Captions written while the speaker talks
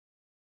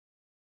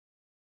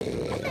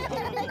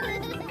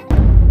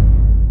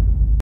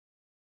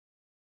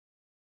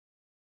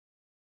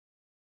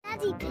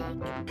Daddy Pig.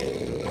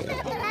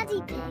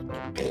 Daddy Pig.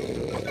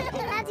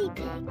 Daddy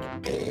Pig.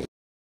 Peppa Pig.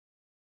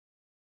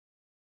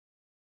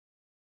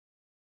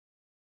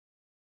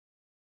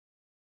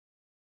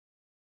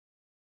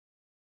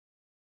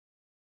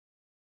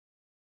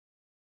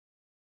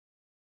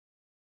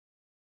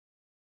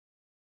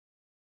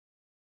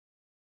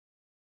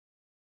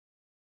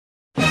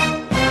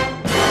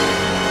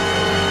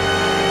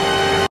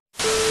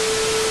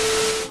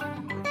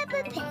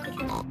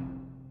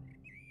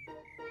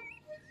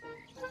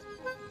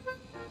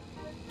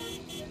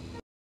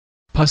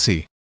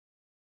 Pussy.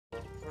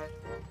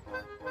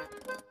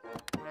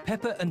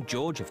 Peppa and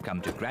George have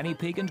come to Granny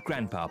Pig and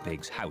Grandpa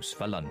Pig's house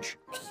for lunch.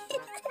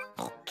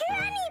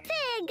 Granny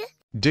Pig.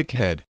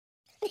 Dickhead.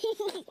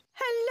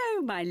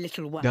 Hello, my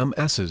little one.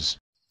 Dumbasses.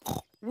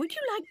 Would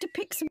you like to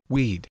pick some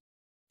Weed.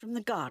 from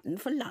the garden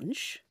for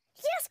lunch?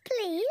 Yes,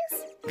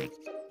 please.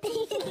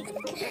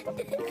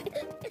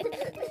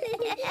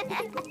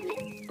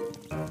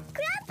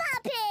 Grandpa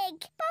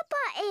Pig.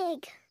 Papa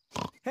Egg.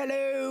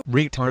 Hello!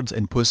 Retards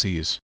and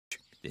pussies.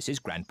 This is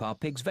Grandpa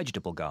Pig's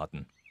vegetable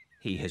garden.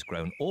 He has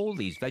grown all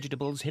these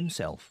vegetables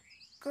himself.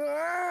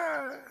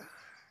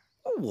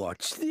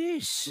 What's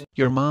this?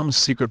 Your mom's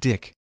secret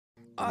dick.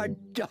 A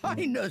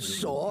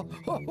dinosaur?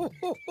 Ho, ho,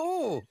 ho,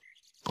 ho.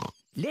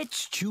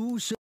 Let's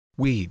choose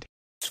Weed.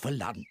 for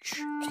lunch.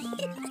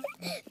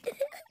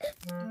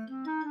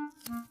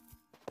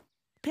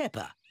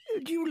 Peppa,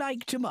 do you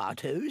like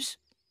tomatoes?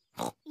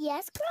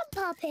 Yes,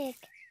 Grandpa Pig.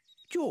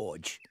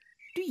 George,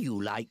 do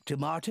you like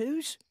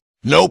tomatoes?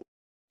 Nope.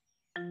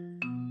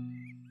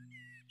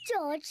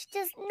 George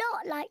does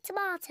not like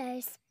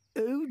tomatoes.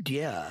 Oh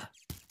dear.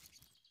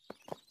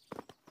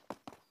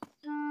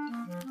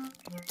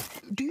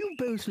 Do you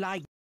both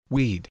like...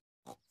 Weed.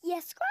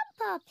 Yes,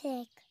 Grandpa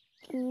Pig.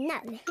 No.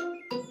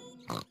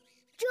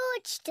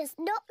 George does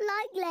not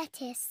like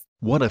lettuce.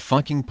 What a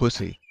fucking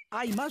pussy.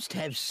 I must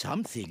have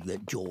something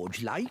that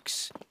George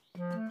likes.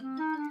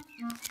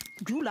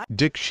 Do you like...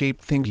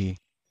 Dick-shaped thingy.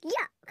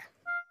 Yuck.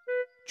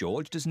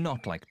 George does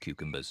not like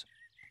cucumbers,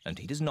 and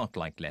he does not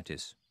like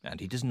lettuce, and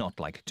he does not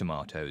like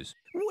tomatoes.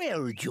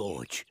 Well,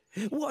 George,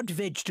 what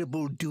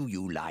vegetable do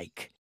you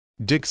like?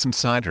 Dick some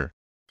cider.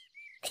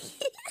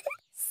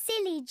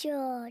 Silly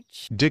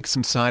George. Dick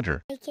some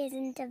cider. It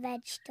isn't a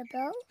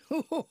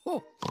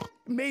vegetable.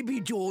 Maybe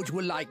George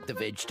will like the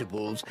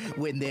vegetables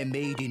when they're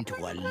made into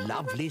a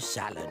lovely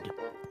salad.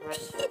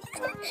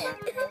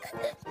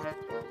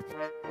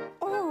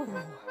 Oh,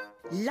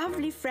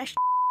 lovely fresh.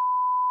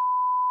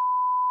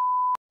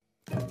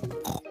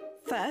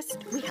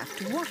 First, we have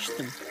to wash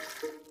them.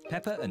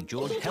 Peppa and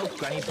George help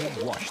Granny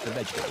Pig wash the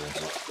vegetables.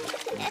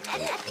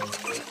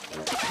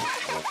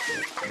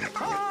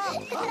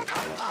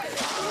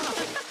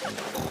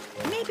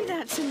 Maybe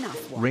that's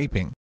enough.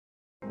 Raping.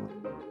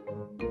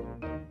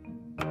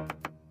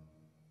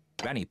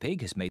 Granny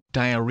Pig has made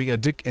Diarrhea,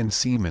 dick and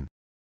semen.